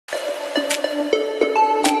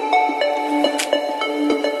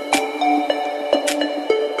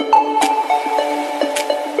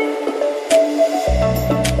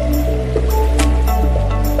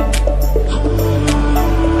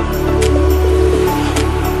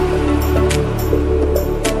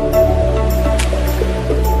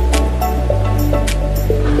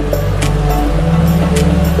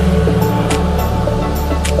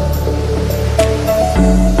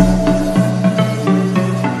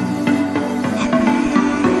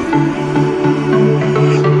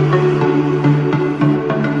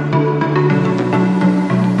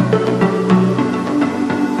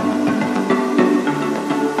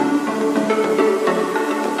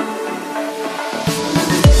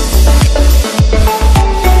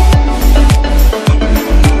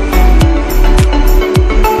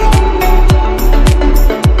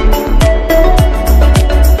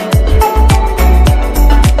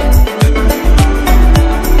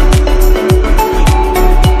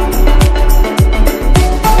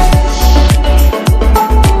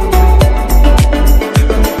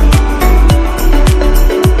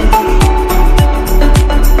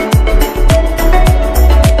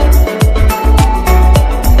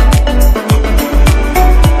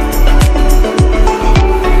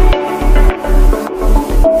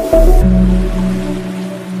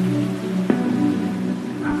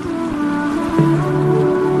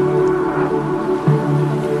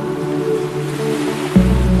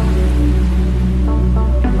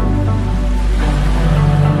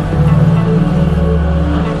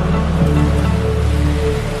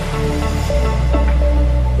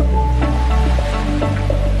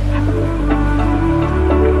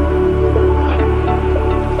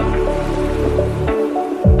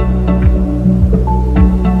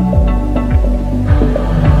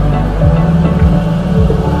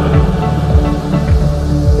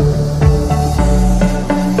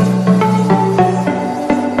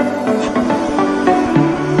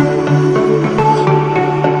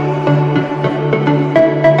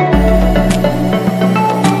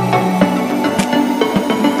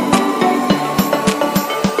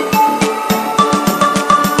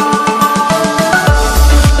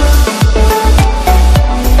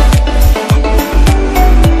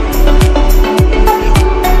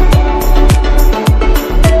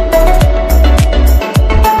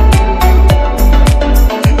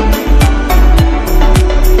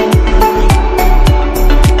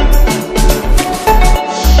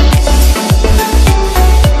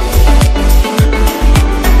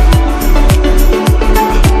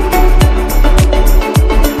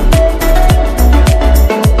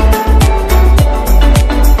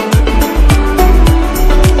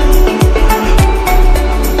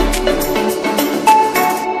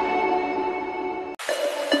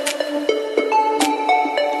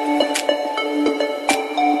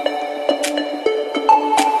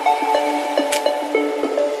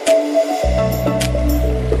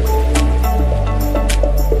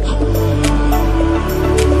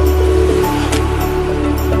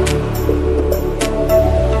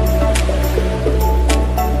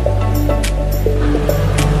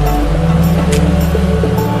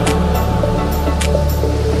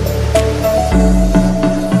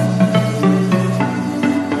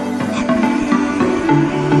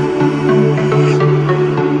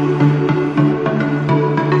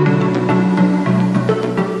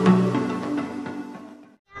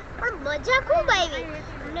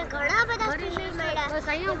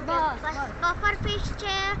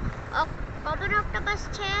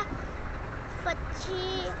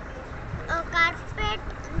પછી carpet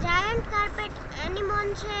giant carpet એનિમોન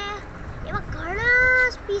છે એવા ઘણા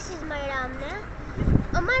સ્પીસીસ મળ્યા અમને.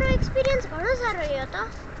 અમારો એક્સપિરિયન્સ ઘણો સારો રહ્યો હતો.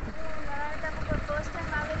 ફર્સ્ટ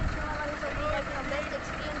ટાઈમ આવેલી છું અમારી સૌથી લાઈફનો બેસ્ટ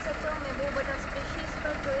એક્સપિરિયન્સ હતો. મેં બહુ બધા સ્પીસીસ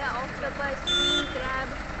પર જોયા, ઓક્ટોપસ, ક્વીન ક્રેબ,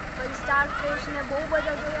 પછી સ્ટારફિશ ને બહુ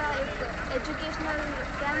બધા જોયા. એક એજ્યુકેશનલ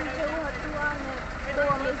કેમ્પ જેવું હતું અને બહુ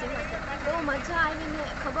અમેઝિંગ હતું. બહુ મજા આવીને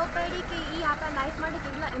ખબર પડી કે એ આપણા લાઈફ માટે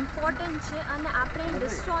કેટલા ઇમ્પોર્ટન્ટ છે અને આપણે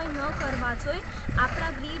ડિસ્ટ્રોય ન કરવા જોઈએ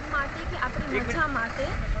આપણા ગ્રીડ માટે કે આપણી મજા માટે.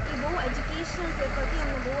 એ બહુ એજ્યુકેશનલ ટ્રીપ હતી,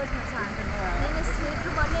 અમને બહુ જ મજા આવી અને એને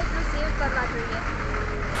જેટલું બને એટલું સેવ કરવા જોઈએ.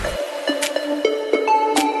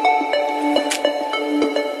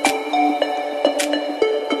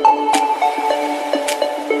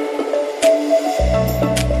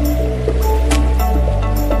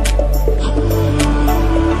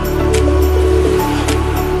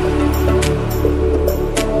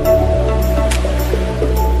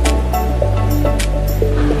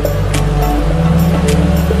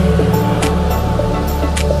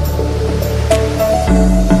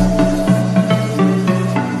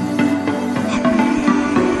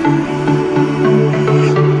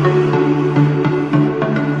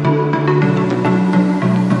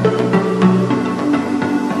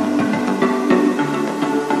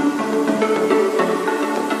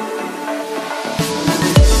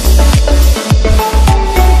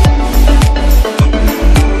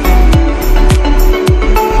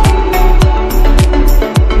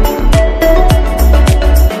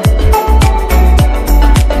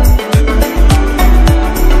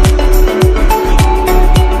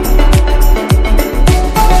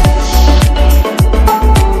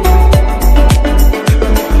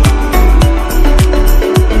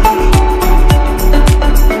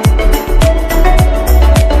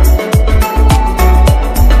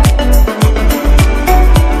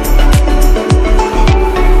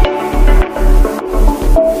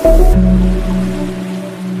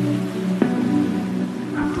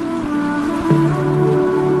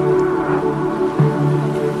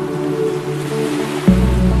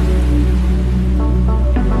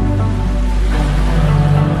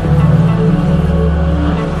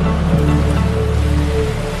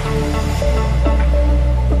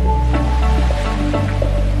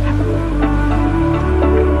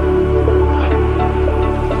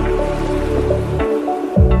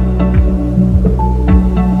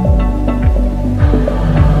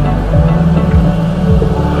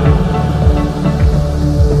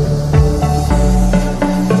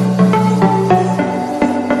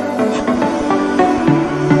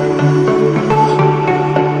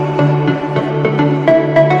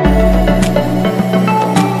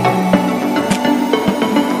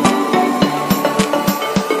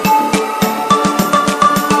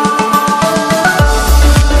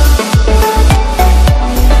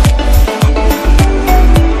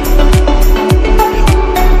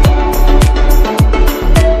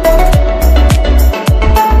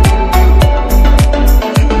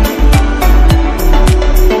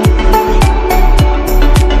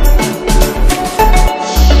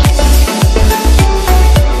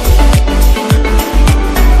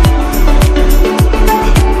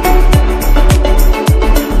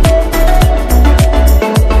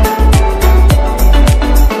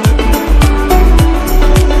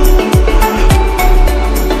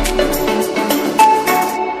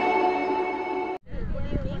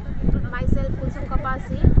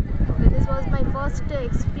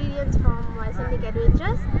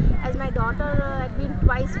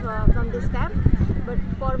 From this camp, but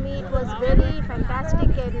for me it was very fantastic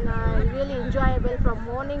and really enjoyable from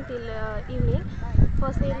morning till evening.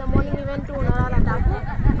 Firstly in the morning we went to Narara Island.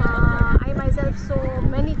 I myself saw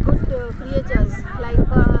many good creatures like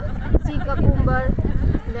sea cucumber,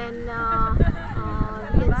 then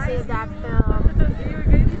we can say that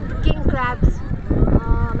king crabs,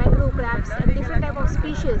 mangrove crabs and different type of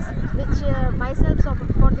species which myself saw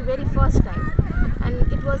for the very first time, and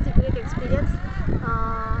it was a great experience.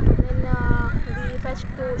 Then we fetched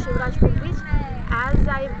to Shivrajpur Beach as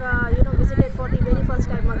I've visited for the very first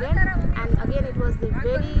time again, and again it was the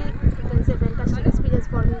very, you can say, fantastic experience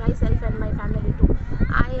for myself and my family too.